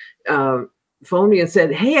friends, phoned me and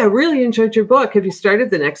said, "Hey, I really enjoyed your book. Have you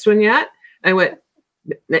started the next one yet?" I went,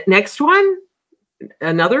 "Next one?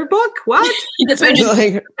 Another book? What?" And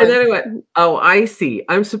then I went, "Oh, I see.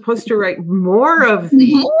 I'm supposed to write more of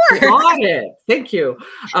these." Got it. Thank you.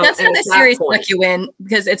 That's how the series suck you in,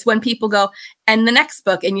 because it's when people go, "And the next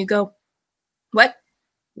book," and you go, "What?"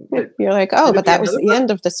 You're like, "Oh, but that was the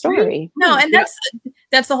end of the story." No, and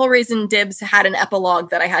that's the whole reason Dibs had an epilogue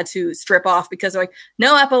that I had to strip off, because they're like,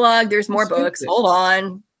 "No epilogue, there's more books. Hold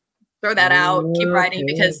on. Throw that out. Keep writing."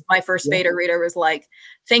 Because my first beta reader was like,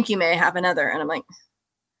 "Thank you, may I have another?" And I'm like,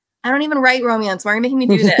 I don't even write romance. Why are you making me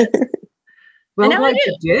do this? Well, now I do.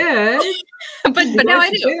 You did. but now I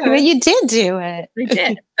do. Well, you did do it. I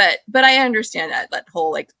did. But I understand that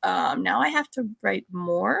whole now I have to write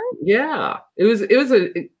more. Yeah. It was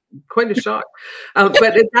quite a shock.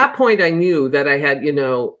 But at that point I knew that I had,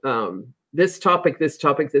 this topic, this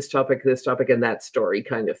topic, this topic, this topic, and that story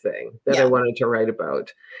kind of thing that I wanted to write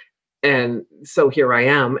about. And so here I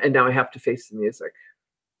am, and now I have to face the music.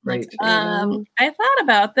 Right. I thought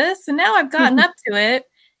about this, and now I've gotten up to it.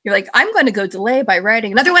 You're like, I'm going to go delay by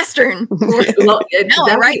writing another Western. Well, No,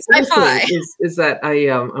 I write sci-fi. Is that I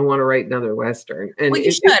want to write another Western. And well,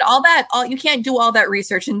 you should. You can't do all that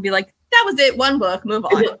research and be like, that was it, one book, move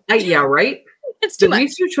on. Yeah, right? It's too The much.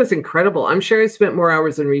 research was incredible. I'm sure I spent more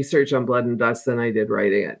hours in research on Blood and Dust than I did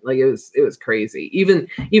writing it. Like it was crazy.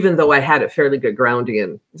 Even though I had a fairly good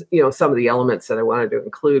grounding in, some of the elements that I wanted to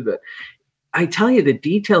include, but I tell you the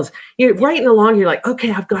details, you're writing along, you're like,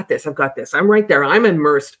 okay, I've got this. I'm right there. I'm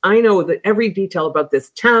immersed. I know that every detail about this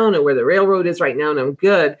town and where the railroad is right now, and I'm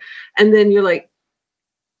good. And then you're like,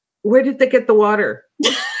 where did they get the water?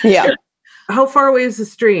 Yeah. How far away is the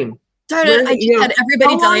stream? I just had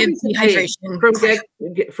everybody die of dehydration.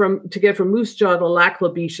 To get from Moose Jaw to Lac La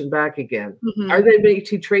Biche and back again. Mhm. Are the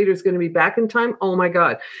Métis traders going to be back in time? Oh my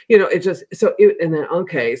God. It just, so you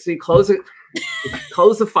close it,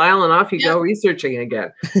 close the file and off you go researching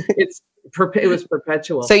again. It was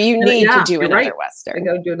perpetual. So you need to do another I Western.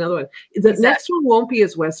 got to do another one. The next one won't be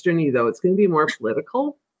as Westerny though. It's going to be more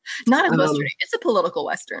political. Not as Western. It's a political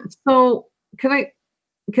Western. So can I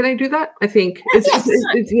do that? I think Yes.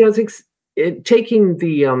 it's taking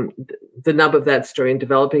the nub of that story and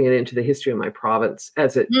developing it into the history of my province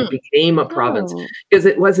as it became a province, because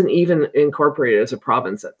it wasn't even incorporated as a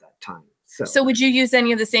province at that time. So would you use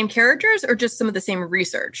any of the same characters or just some of the same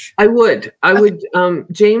research? I would.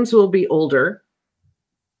 James will be older,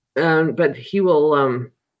 but he will.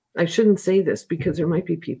 I shouldn't say this because there might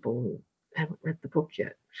be people who haven't read the book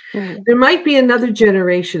yet. There might be another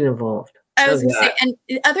generation involved. I was going to say, and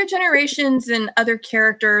other generations and other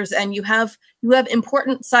characters, and you have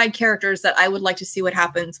important side characters that I would like to see what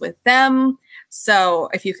happens with them. So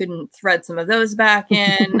if you can thread some of those back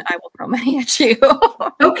in, I will throw money at you.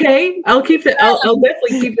 Okay, I'll keep it. I'll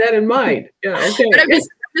definitely keep that in mind. Yeah, okay. But I'm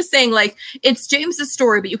just saying, like, it's James's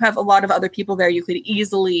story, but you have a lot of other people there you could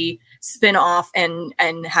easily spin off and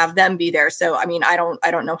have them be there. So I mean, I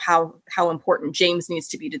don't know how important James needs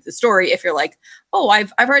to be to the story if you're like, oh,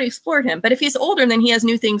 I've already explored him. But if he's older, then he has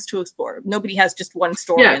new things to explore. Nobody has just one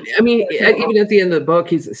story. Yeah, I mean, even at the end of the book,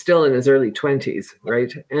 he's still in his early 20s,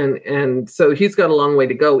 right? And so he's got a long way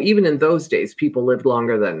to go. Even in those days, people lived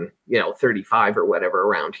longer than 35 or whatever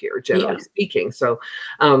around here, generally speaking. So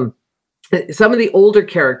some of the older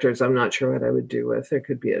characters, I'm not sure what I would do with. There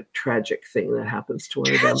could be a tragic thing that happens to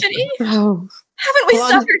one of them. Oh. Haven't we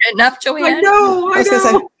suffered enough, Joanne? I know. I was going to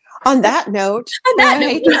say, on that note,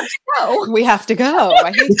 we have to go.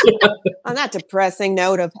 On that depressing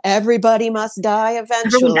note of everybody must die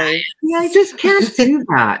eventually. Yeah, I just can't do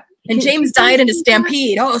that. And James died in a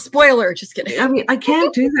stampede. Oh, spoiler. Just kidding. I mean, I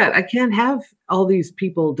can't do that. I can't have all these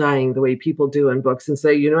people dying the way people do in books and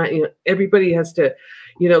say, everybody has to,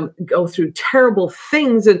 go through terrible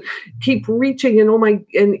things and keep reaching and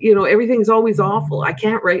everything's always awful. I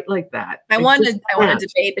can't write like that. I want a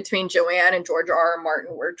debate between Joanne and George R.R.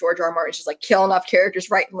 Martin, where George R.R. Martin's just like killing off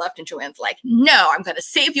characters right and left, and Joanne's like, no, I'm going to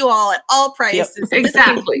save you all at all prices. Yep,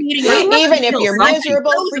 exactly. Even if you're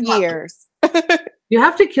miserable for years. You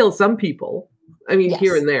have to kill some people. I mean,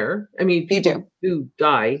 here and there. I mean, people do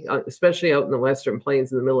die, especially out in the Western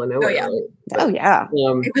Plains in the middle of nowhere. Oh yeah.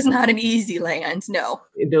 It was not an easy land. No.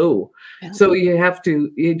 No. Yeah. So you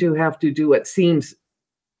do have to do what seems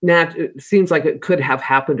like it could have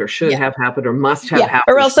happened or should have happened or must have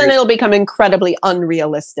happened. Or else then it'll become incredibly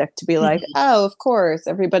unrealistic to be like, oh, of course,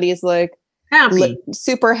 everybody's like happy,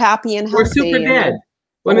 super happy and healthy. Or super dead.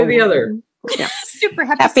 One or the other. Yeah. Super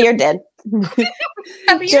happy. Happy or dead.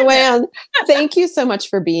 Joanne, thank you so much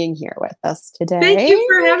for being here with us today. Thank you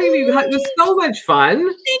for having me. It was so much fun.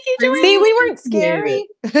 Thank you, Joanne. See, we weren't scary.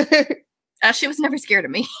 She was never scared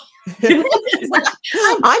of me. I'm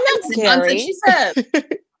not scary. She said.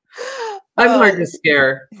 I'm hard to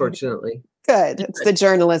scare, fortunately. Good. It's the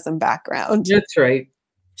journalism background. That's right.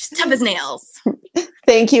 She's tough as nails.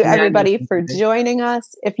 Thank you, everybody, for joining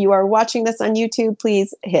us. If you are watching this on YouTube,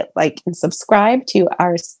 please hit like and subscribe to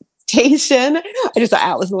our station. I just thought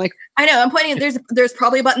Atlas was like, I know. I'm pointing. There's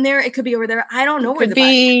probably a button there. It could be over there. I don't know where the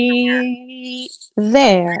button is.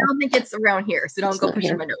 There. I don't think it's around here, so don't go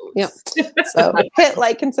pushing my nose. Yep. So hit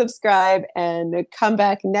like and subscribe, and come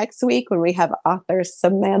back next week when we have author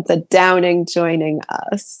Samantha Downing joining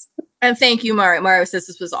us. And thank you, Mario. Mario says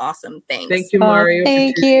this was awesome. Thanks. Thank you, Mario.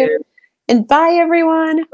 Thank you. And bye, everyone.